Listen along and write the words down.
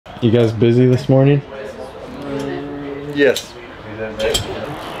You guys busy this morning? Yes.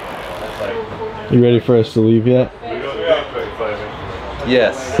 You ready for us to leave yet?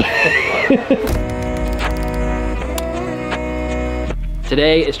 Yes.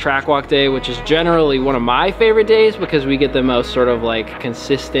 Today is track walk day, which is generally one of my favorite days because we get the most sort of like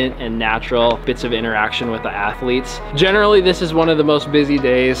consistent and natural bits of interaction with the athletes. Generally, this is one of the most busy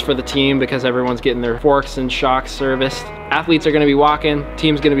days for the team because everyone's getting their forks and shocks serviced. Athletes are gonna be walking,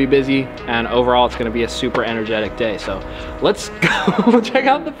 team's gonna be busy, and overall it's gonna be a super energetic day. So let's go check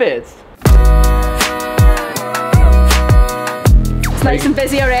out the pits. It's nice and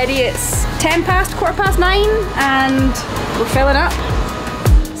busy already. It's 10 past, 9:15, and we're filling up.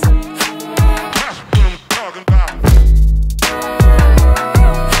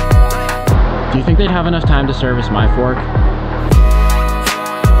 Do you think they'd have enough time to service my fork?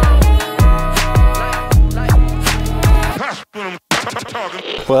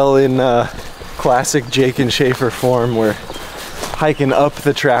 Well, in classic Jake and Shaffer form, we're hiking up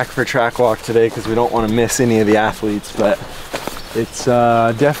the track for track walk today because we don't want to miss any of the athletes, but it's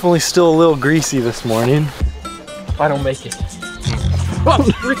definitely still a little greasy this morning. If I don't make it. Oh,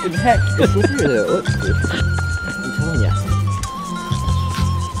 freaking heck. I'm telling you.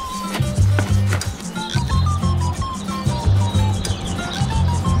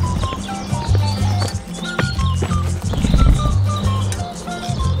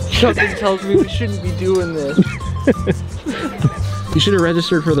 Something tells me we shouldn't be doing this. You should have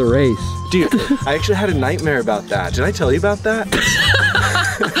registered for the race. Dude, I actually had a nightmare about that. Did I tell you about that?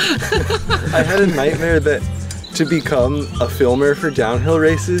 I had a nightmare that to become a filmer for downhill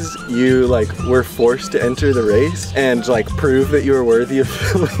races, you like were forced to enter the race and like prove that you were worthy of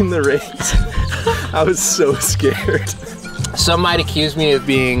filming the race. I was so scared. Some might accuse me of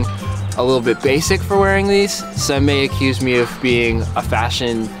being a little bit basic for wearing these. Some may accuse me of being a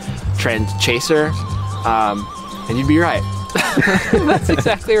fashion trend chaser. And you'd be right. That's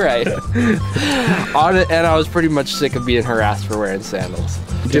exactly right. And I was pretty much sick of being harassed for wearing sandals.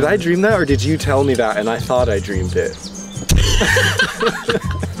 Did I dream that or did you tell me that and I thought I dreamed it?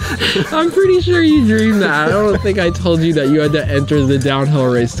 I'm pretty sure you dreamed that. I don't think I told you that you had to enter the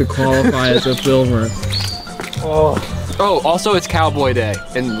downhill race to qualify as a filmer. Oh, also it's Cowboy Day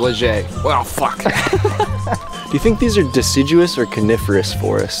in Leger. Well, fuck. Do you think these are deciduous or coniferous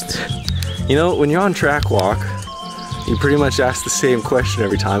forests? You know, when you're on track walk, you pretty much ask the same question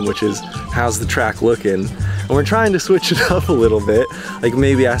every time, which is, how's the track looking? And we're trying to switch it up a little bit, like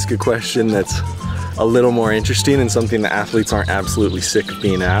maybe ask a question that's a little more interesting and something that athletes aren't absolutely sick of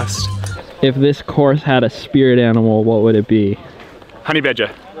being asked. If this course had a spirit animal, what would it be? Honey badger.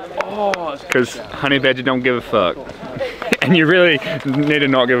 Because honey badger don't give a fuck. And you really need to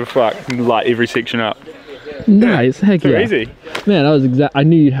not give a fuck, like every section up. Nice, heck yeah. Easy. Man, that was I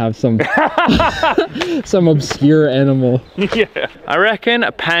knew you'd have some some obscure animal. Yeah. I reckon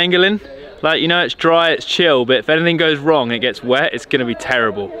a pangolin. Like, you know, it's dry, it's chill, but if anything goes wrong, it gets wet, it's gonna be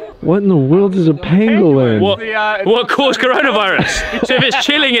terrible. What in the world is a pangolin? What caused coronavirus? So if it's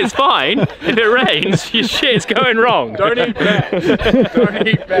chilling, it's fine. If it rains, your shit's going wrong. Don't eat that. Don't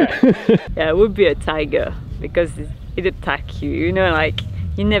eat that. Yeah, it would be a tiger because it attack you, you know, like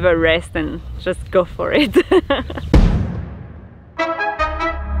you never rest and just go for it.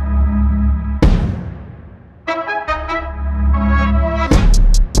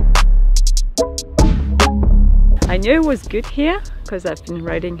 I knew it was good here because I've been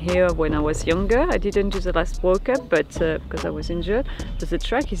riding here when I was younger. I didn't do the last World Cup, but because I was injured. But the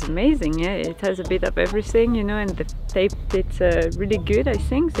track is amazing. Yeah, it has a bit of everything, you know, and they taped it really good. I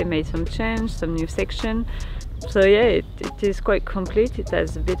think they made some change, some new section. So yeah, it is quite complete. It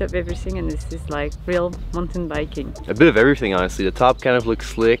has a bit of everything, and this is like real mountain biking. A bit of everything, honestly. The top kind of looks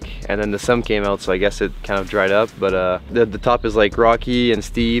slick, and then the sun came out, so I guess it kind of dried up. But the top is like rocky and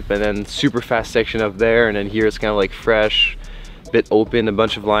steep, and then super fast section up there, and then here it's kind of like fresh, bit open, a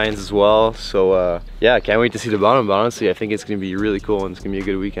bunch of lines as well. So yeah, I can't wait to see the bottom. But honestly, I think it's gonna be really cool, and it's gonna be a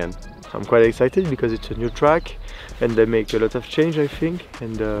good weekend. I'm quite excited because it's a new track, and they make a lot of change, I think,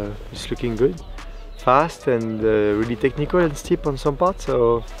 and it's looking good. Fast and really technical and steep on some parts,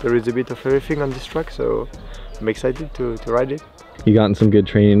 so there is a bit of everything on this track, so I'm excited to ride it. You gotten some good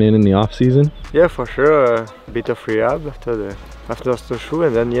training in the off season? Yeah, for sure. A bit of rehab after snowshoe,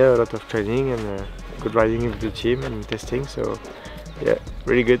 and then yeah, a lot of training and good riding with the team and testing, so yeah,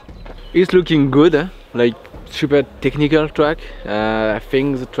 really good. It's looking good, eh? Like super technical track. I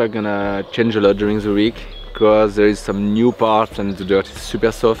think the track gonna change a lot during the week because there is some new parts and the dirt is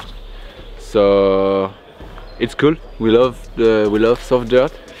super soft. So it's cool. We love soft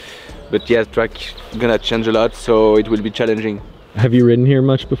dirt, but yeah, the track gonna change a lot, so it will be challenging. Have you ridden here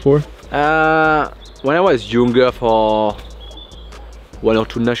much before? When I was younger, for 1 or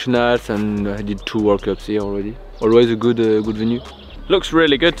 2 nationals, and I did 2 World Cups here already. Always a good venue. Looks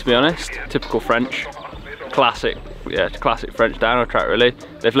really good, to be honest. Typical French, classic, yeah, classic French downhill track really.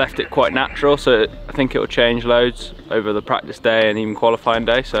 They've left it quite natural, so I think it will change loads over the practice day and even qualifying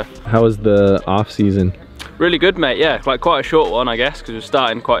day. So How was the off season? really good, mate. Yeah, like quite a short one, I guess, because we're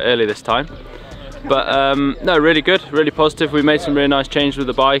starting quite early this time. But no, really good, really positive. We made some really nice changes with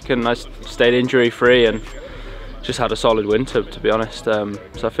the bike, and I stayed injury free and just had a solid winter, to be honest. So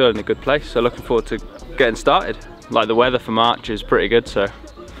I feel in a good place. So looking forward to getting started. Like the weather for March is pretty good, so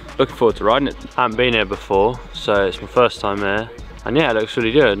looking forward to riding it. I haven't been here before, so it's my first time here. And yeah, it looks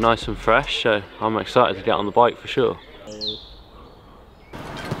really good, nice and fresh, so I'm excited to get on the bike for sure.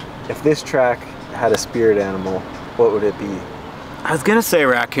 If this track had a spirit animal, what would it be? I was gonna say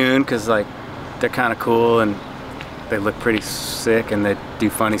raccoon, because like they're kind of cool and they look pretty sick and they do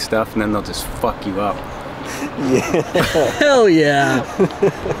funny stuff, and then they'll just fuck you up. Yeah. Hell yeah.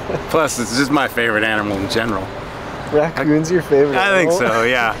 Plus, it's just my favorite animal in general. Raccoon's your favorite I think animal? so,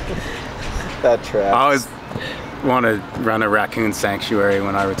 yeah. That track. I always want to run a raccoon sanctuary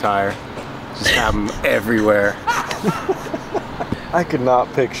when I retire. Just have them everywhere. I could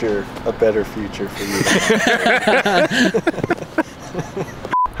not picture a better future for you.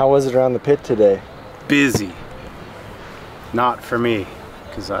 How was it around the pit today? Busy. Not for me,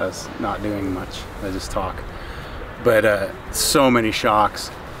 because I was not doing much. I just talk. But so many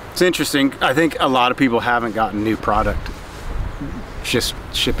shocks. It's interesting. I think a lot of people haven't gotten new product. Just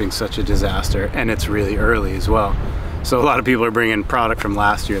shipping such a disaster, and it's really early as well. So a lot of people are bringing product from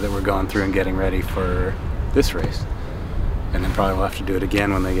last year that we're going through and getting ready for this race. And then probably we'll have to do it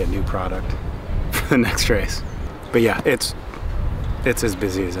again when they get new product for the next race. But yeah, it's as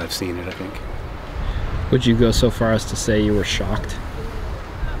busy as I've seen it, I think. Would you go so far as to say you were shocked?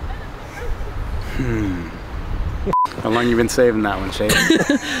 How long you been saving that one, Shane?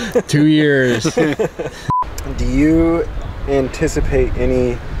 2 years. Do you anticipate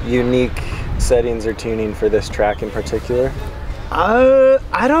any unique settings or tuning for this track in particular? I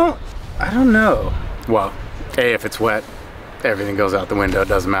don't know. Well, A, if it's wet, everything goes out the window. It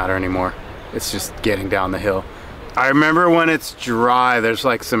doesn't matter anymore. It's just getting down the hill. I remember when it's dry, there's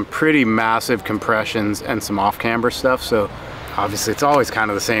like some pretty massive compressions and some off-camber stuff. So obviously it's always kind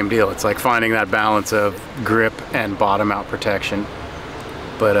of the same deal. It's like finding that balance of grip and bottom out protection.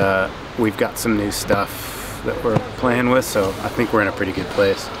 But we've got some new stuff that we're playing with, so I think we're in a pretty good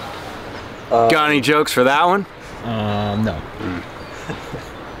place. Got any jokes for that one? No.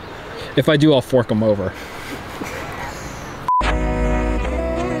 If I do, I'll fork them over.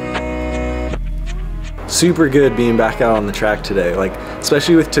 Super good being back out on the track today, like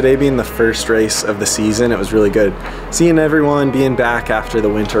especially with today being the first race of the season. It was really good seeing everyone being back after the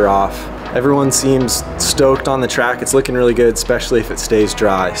winter off. Everyone seems stoked on the track. It's looking really good, especially if it stays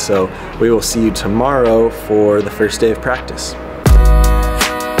dry. So we will see you tomorrow for the first day of practice.